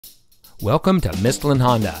Welcome to Mistlin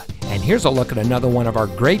Honda, and here's a look at another one of our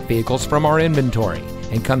great vehicles from our inventory,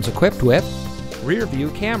 and comes equipped with rear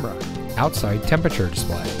view camera, outside temperature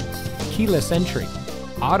display, keyless entry,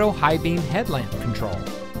 auto high beam headlamp control,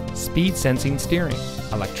 speed sensing steering,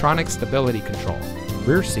 electronic stability control,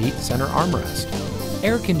 rear seat center armrest,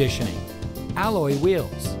 air conditioning, alloy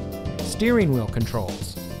wheels, steering wheel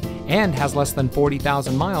controls, and has less than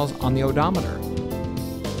 40,000 miles on the odometer.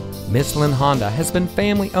 Mistlin Honda has been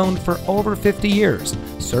family-owned for over 50 years,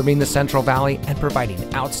 serving the Central Valley and providing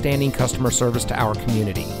outstanding customer service to our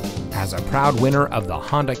community. As a proud winner of the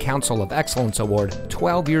Honda Council of Excellence Award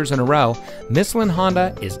 12 years in a row, Mistlin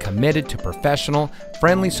Honda is committed to professional,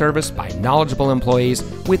 friendly service by knowledgeable employees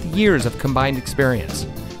with years of combined experience.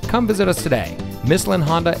 Come visit us today. Mistlin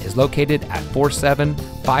Honda is located at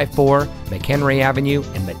 4754 McHenry Avenue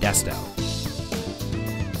in Modesto.